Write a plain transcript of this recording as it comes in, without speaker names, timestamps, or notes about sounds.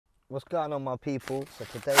What's going on, my people? So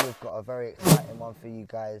today we've got a very exciting one for you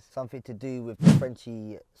guys. Something to do with the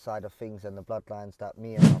Frenchie side of things and the bloodlines that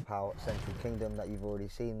me and my pal Central Kingdom that you've already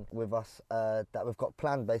seen with us, that we've got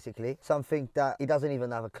planned basically. Something that he doesn't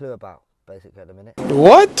even have a clue about basically at the minute.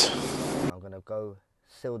 What? I'm going to go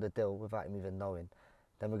seal the deal without him even knowing.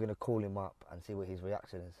 Then we're going to call him up and see what his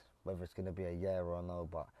reaction is. Whether it's going to be a yeah or a no,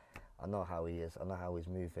 but I know how he is, I know how he's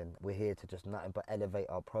moving. We're here to just nothing but elevate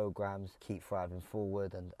our programs, keep thriving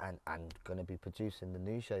forward and going to be producing the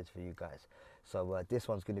new shows for you guys. So this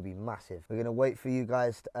one's going to be massive. We're going to wait for you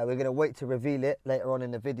guys, we're going to wait to reveal it later on in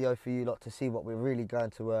the video for you lot to see what we're really going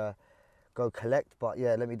to go collect. But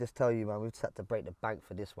yeah, let me just tell you, man, we've just had to break the bank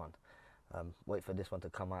for this one. Wait for this one to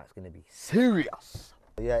come out, it's going to be serious.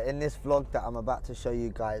 Yeah, in this vlog that I'm about to show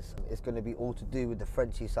you guys, it's going to be all to do with the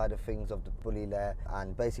Frenchie side of things of the bully lair,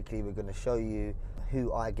 and basically we're going to show you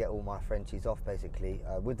who I get all my Frenchies off basically.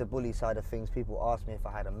 With the bully side of things, people asked me if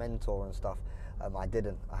I had a mentor and stuff. I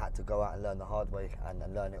didn't. I had to go out and learn the hard way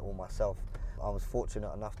and learn it all myself. I was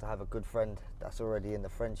fortunate enough to have a good friend that's already in the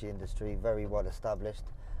Frenchie industry, very well established.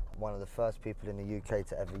 One of the first people in the UK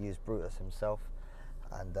to ever use Brutus himself.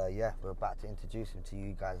 And yeah, we're about to introduce him to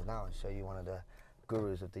you guys now and show you one of the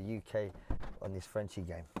gurus of the UK on this Frenchie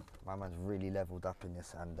game. My man's really leveled up in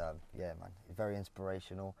this, and yeah, man, very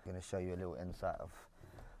inspirational. I'm going to show you a little insight of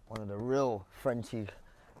one of the real Frenchie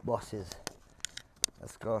bosses.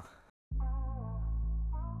 Let's go.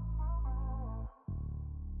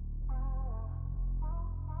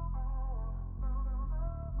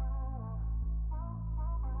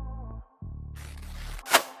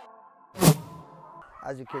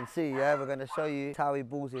 As you can see, yeah, we're going to show you Towie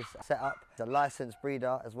Bulls' setup. It's a licensed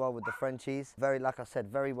breeder as well with the Frenchies. Very, like I said,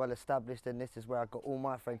 very well established, and this is where I got all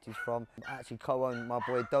my Frenchies from. I actually co-own my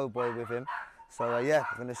boy Doughboy with him. So yeah,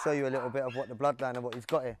 I'm going to show you a little bit of what the bloodline and what he's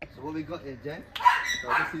got here. So what we got here, Jen? So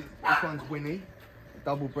this one's Winnie,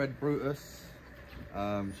 double bred Brutus.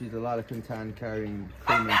 She's a lilac tan carrying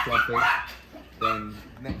cream and fluffy. Then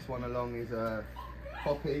next one along is a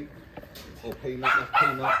Poppy, or Peanut. That's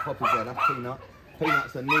Peanut. Poppy's there. That's Peanut.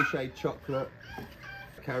 Peanut's a new shade chocolate,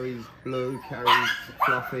 carries blue, carries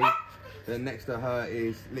fluffy. Then next to her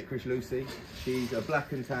is Licorice Lucy. She's a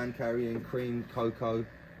black and tan carrying cream, cocoa,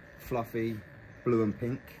 fluffy, blue and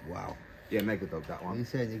pink. Wow. Yeah, mega dog that one. You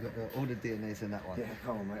said you got all the DNAs in that one. Yeah,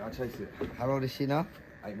 come on mate, I'll chase it. How old is she now?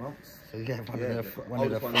 8 months. So you get one of the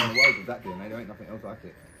oldest one in the world with that DNA, there ain't nothing else like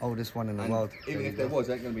it. Oldest one in the world. Even if there was,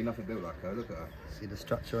 there ain't going to be nothing built like her, look at her. See the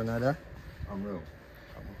structure on her there? Unreal.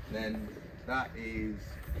 Then that is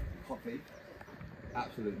Poppy,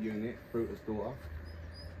 absolute unit, Brutus' daughter.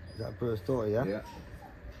 Is that Brutus' daughter, yeah? Yeah.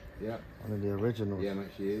 Yeah. One of the originals. Yeah, mate,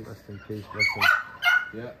 she is. Rest in peace, bless him.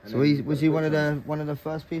 Yeah. So was he one of the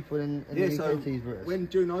first people in the UK to use Brutus? When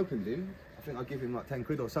June opened him, I think I give him like 10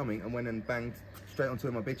 quid or something, and went and banged straight on two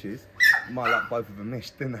of my bitches. My luck, both of them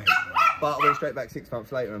missed, didn't they? But I went straight back 6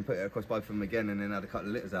 months later and put it across both of them again, and then had a couple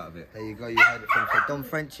of litters out of it. There you go, you heard it from Don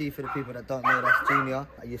Frenchie. For the people that don't know, that's Junior.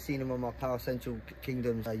 You've seen him on my pal Central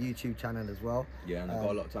Kingdom's YouTube channel as well. Yeah, and I've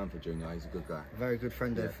got a lot of time for Junior. He's a good guy. Very good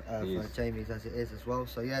friend of Jamie's as it is as well.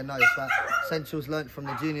 So yeah, no, it's like Central's learnt from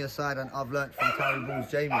the Junior side, and I've learnt from Towie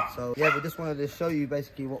Bulls' Jamie. So yeah, we just wanted to show you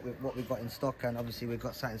basically what we've got in stock, and obviously we've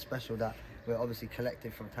got something special that we're obviously collecting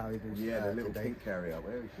from Towie Bulls. Yeah, the little today. pink carrier.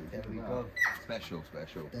 Where is she? There we go. Special.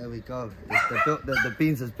 There we go. The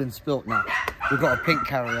beans has been spilt now. We've got a pink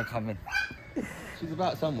carrier coming. She's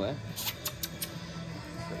about somewhere.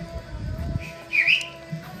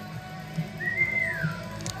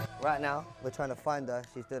 Right now, we're trying to find her.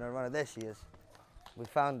 She's doing a runner. There she is. We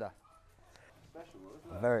found her.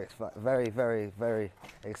 Very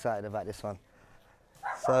excited about this one.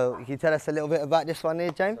 So, can you tell us a little bit about this one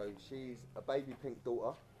here, James? So she's a baby pink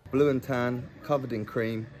daughter. Blue and tan, covered in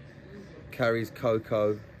cream, carries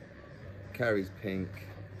cocoa, carries pink,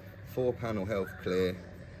 4-panel health clear.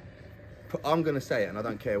 I'm going to say it, and I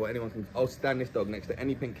don't care what anyone thinks. I'll stand this dog next to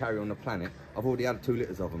any pink carrier on the planet. I've already had 2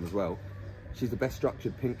 litters of them as well. She's the best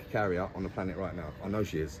structured pink carrier on the planet right now. I know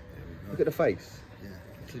she is. Look at the face. Yeah,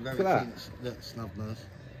 she's very clean. Look, snub nose.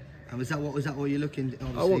 And was that what you're looking?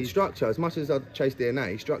 I want structure. As much as I chase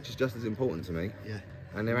DNA, structure's just as important to me. Yeah.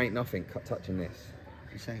 And there ain't nothing touching this.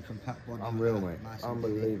 You're saying compact body. Unreal, mate.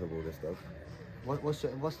 Unbelievable, this dog.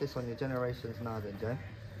 What's this on your generations now then, Jay?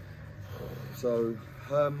 So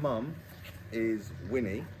her mum is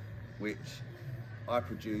Winnie, which I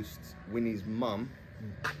produced Winnie's mum.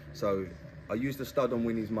 So I used the stud on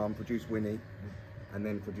Winnie's mum, produced Winnie, and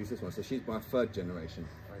then produced this one. So she's my 3rd generation.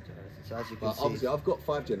 So as you can see, obviously I've got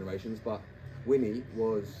 5 generations, but Winnie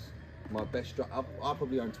was my best. I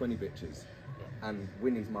probably own 20 bitches. and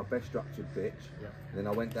Winnie's my best structured bitch. Yeah. Then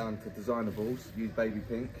I went down to designables, used baby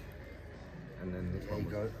pink, and then this There you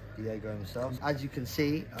one. go, Diego himself. As you can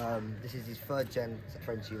see, this is his 3rd gen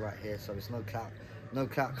Frenchie right here, so it's no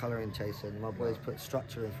clout colouring chasing. My boys put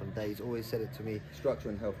structure in from day. He's always said it to me. Structure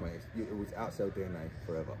and health, mate. It was outsell DNA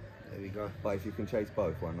forever. There we go. But if you can chase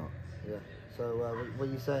both, why not? Yeah. So what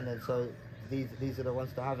are you saying then? So these are the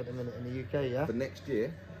ones to have at the minute in the UK, yeah? For next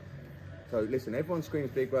year. So listen, everyone screams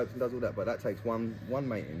big ropes and does all that, but that takes one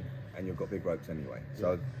mating, and you've got big ropes anyway.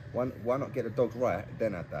 So why not get the dogs right,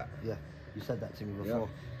 then add that? Yeah. You said that to me before.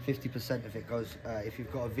 50% of it goes if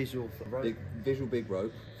you've got a visual rope. Visual big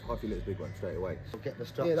rope, half your litter's big rope straight away. So get the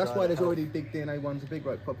structure. Yeah, that's why there's already big DNA ones with big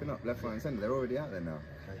rope popping up left, right, and centre. They're already out there now.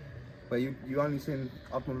 Okay. But you only seen,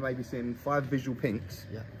 I've maybe seen 5 visual pinks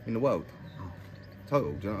Yeah. in the world.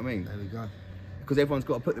 Total, do you know what I mean? There we go. Because everyone's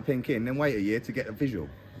got to put the pink in, then wait a year to get a visual.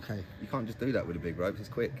 Okay. You can't just do that with the big ropes. It's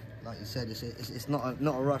quick. Like you said, it's not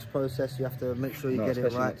a rush process. You have to make sure you No, get it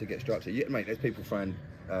especially right. not to get structure. Yeah, mate, there's people throwing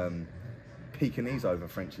Pekingese over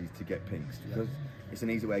Frenchies to get pinks because it's an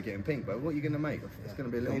easy way of getting pink. But what are you going to make? It's going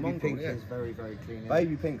to be a little Baby mongrel. pink is very, very clean.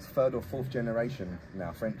 Baby pink's 3rd or 4th generation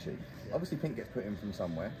now Frenchie. Obviously pink gets put in from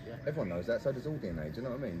somewhere. Everyone knows that, so does all DNA, do you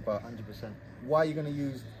know what I mean? But 100%. why are you going to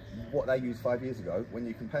use what they used 5 years ago when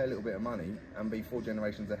you can pay a little bit of money and be 4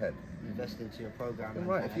 generations ahead? Invest into your program. And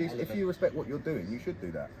right, if you respect what you're doing, you should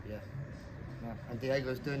do that. Yeah. Yeah. And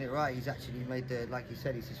Diego's doing it right. He's actually made like he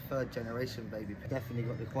said, he's his 3rd generation baby. Definitely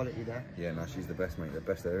got the quality there. Yeah, no, she's the best, mate. The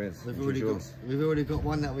best there is. We've already got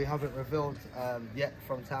one that we haven't revealed yet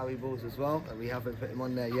from Towie Bulls as well, and we haven't put him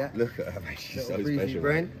on there yet. Look at her, mate. She's Little so breezy special.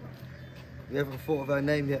 brain. We haven't thought of her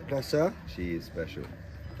name yet, bless her. She is special.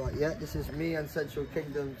 But yeah, this is me and Central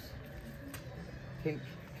Kingdom's pink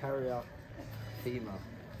carrier female.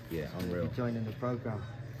 Yeah, unreal. Joining the program.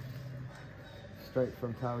 Straight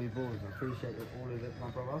from Towie Bulls. I appreciate all of it, my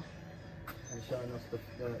brother, and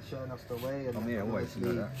showing us the way, and I'm here always, you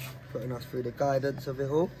know that. putting us through the guidance of it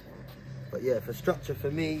all. But yeah, for structure,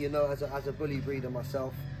 for me, you know, as a bully breeder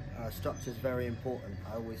myself, structure is very important.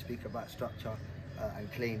 I always speak about structure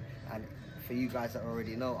and clean. And for you guys that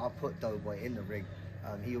already know, I put Doughboy in the ring.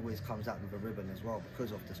 He always comes out with a ribbon as well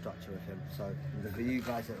because of the structure of him. So for you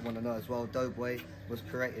guys that want to know as well, Doughboy was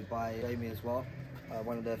created by Jamie as well.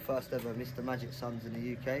 One of the first ever Mr. Magic sons in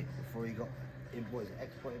the UK before he got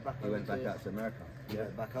exported back. He went back out to America. He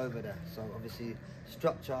went back over there. So obviously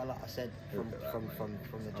structure, like I said, from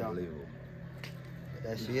the jump. Unbelievable. But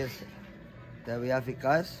there she is. There we have it,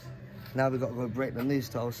 guys. Now we've got to go break the news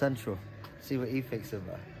to Old Central. See what he thinks of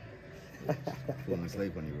her. Falling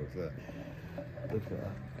asleep on you, Brooks. Look at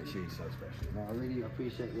her. She's so special. No, I really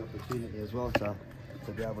appreciate the opportunity as well to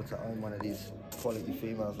be able to own one of these quality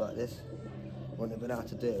females like this. Wouldn't have been able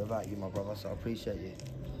to do it without you, my brother, so I appreciate you.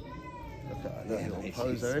 Look at her, little mate,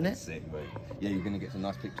 poser, innit? Sick, mate. Yeah, you're going to get some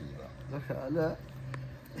nice pictures of her. Look at her, look.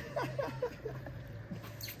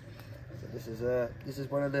 So this is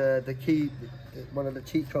one of one of the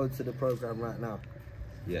cheat codes to the program right now.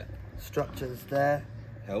 Yeah. Structures there.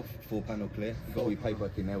 Health, 4-panel clear. You've got all your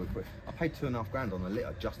paperwork in there. I paid £2.5 grand on a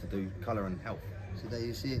litter just to do colour and health. So there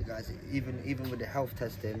you see it, guys. Even with the health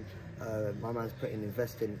testing, my man's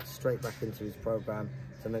investing straight back into his program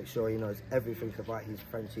to make sure he knows everything about his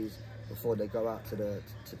Frenchies before they go out to the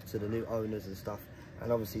new owners and stuff,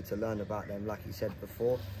 and obviously to learn about them, like he said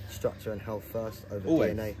before, structure and health first over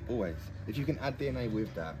DNA. Always. If you can add DNA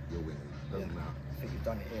with that, you're winning. Doesn't matter. I think you've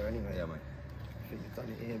done it here anyway. Yeah, mate. I think you've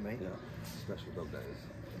done it here, mate. Yeah. Special dog that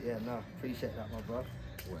is. Yeah, no, appreciate that, my bro.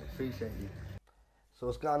 Always. Appreciate you. So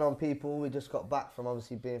what's going on, people? We just got back from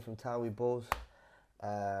obviously being from Towie Bulls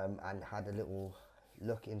and had a little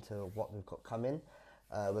look into what we've got coming.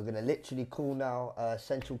 We're going to literally call now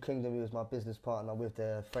Central Kingdom, who was my business partner with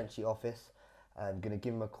the Frenchie office. I'm going to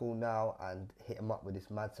give him a call now and hit him up with this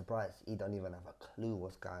mad surprise. He don't even have a clue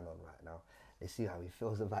what's going on right now. Let's see how he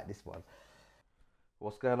feels about this one.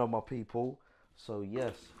 What's going on, my people? So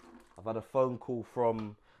yes, I've had a phone call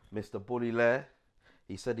from Mr. Bully Lair.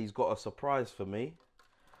 He said he's got a surprise for me.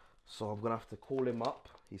 So I'm going to have to call him up.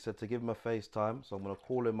 He said to give him a FaceTime. So I'm going to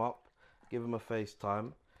call him up, give him a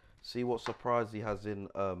FaceTime, see what surprise he has in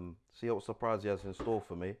store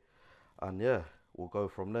for me. And yeah, we'll go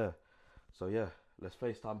from there. So yeah, let's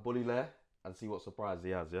FaceTime Bully Lair and see what surprise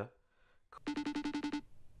he has, yeah?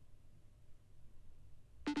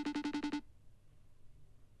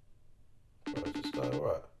 Bro, is this guy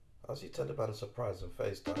alright? How's he Taliban surprise and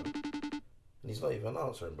FaceTime? And he's not even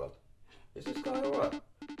answering, blood. Is this guy alright?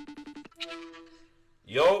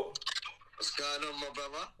 Yo! What's going on, my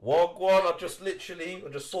brother? Wagwan, I'm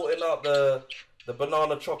just sorting out the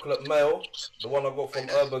banana chocolate mail, the one I got from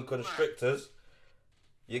Urban Constrictors.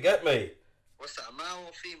 You get me? What's that, a male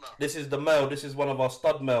or female? This is the male. This is one of our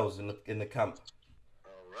stud males in the camp.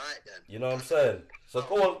 Alright then. You know what I'm saying? So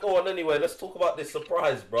go on anyway. Let's talk about this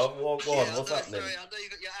surprise, bro. Go on. What's happening? Sorry, I know you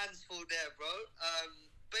got your hands full there, bro.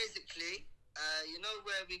 Basically, you know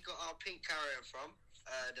where we got our pink carrier from?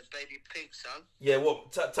 The baby pink son. Yeah,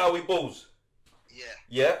 what? Towie Balls? Yeah.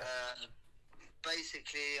 Yeah?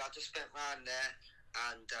 Basically, I just went round there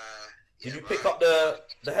and... Did you pick up the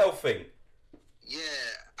health thing? Yeah,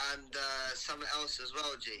 and something else as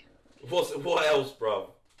well, G. What else, bro?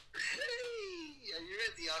 Are you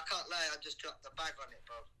ready? I can't lie, I just dropped the bag on it,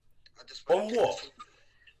 bro. I just On what?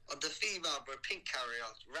 On the female, bro, pink carrier,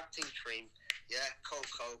 wrapped in cream, yeah,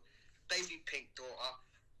 Coco, baby pink daughter,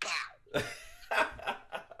 bow.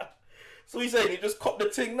 So he's saying you just copped the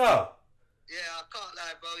thing now? Yeah, I can't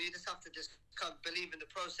lie, bro. You just have to just believe in the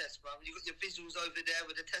process, bro. You got your visuals over there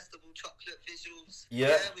with the testable chocolate visuals.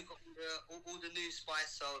 Yeah. We got all the new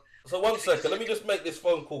spice. So 1 second, let me just make this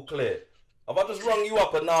phone call clear. Have I just rung you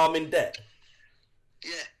up and now I'm in debt?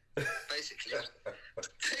 Yeah, basically.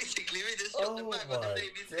 Basically, we just got the bag on the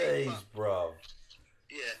baby days, thing, bro.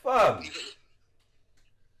 Yeah. Fam.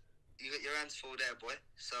 You got your hands full there, boy.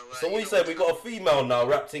 So what you say? We got a female now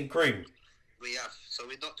wrapped in cream. We have. So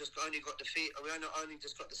we've not just only got the feet. We not only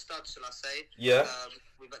just got the studs, shall I say? Yeah.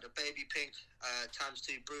 We've got the baby pink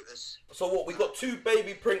 ×2 Brutus. So what? We got 2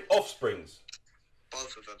 baby pink offsprings.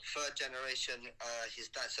 Both of them, 3rd generation. His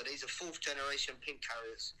dad. So these are 4th generation pink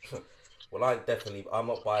carriers. Well, I'm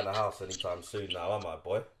not buying a house anytime soon now, am I,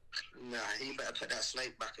 boy? Nah, you better put that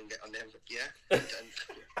snake back and get on them, yeah? Yeah,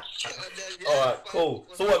 alright, cool.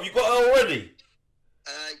 So what, have you got her already?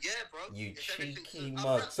 Yeah, bro. You It's cheeky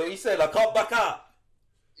mug. So he said, I can't back out.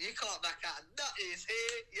 You can't back out. Nut is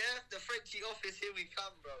here, yeah? The Frenchie office, here we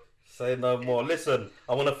come, bro. Say no more. Listen,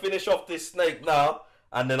 I'm going to finish off this snake now,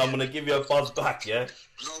 and then I'm going to give you a buzz back, yeah?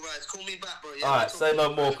 No worries, call me back, bro. Yeah, alright, say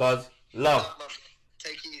no more, cuz. Love.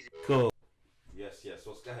 Take it easy. Cool. Yes,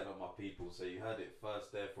 what's going on, my people? So you heard it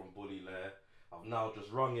first there from Bully Lair. I've now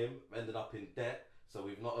just rung him, ended up in debt. So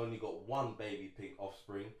we've not only got 1 baby pink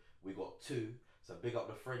offspring, we got 2. So big up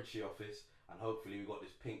the Frenchie office, and hopefully we got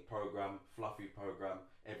this pink program, fluffy program,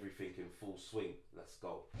 everything in full swing. Let's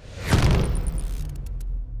go.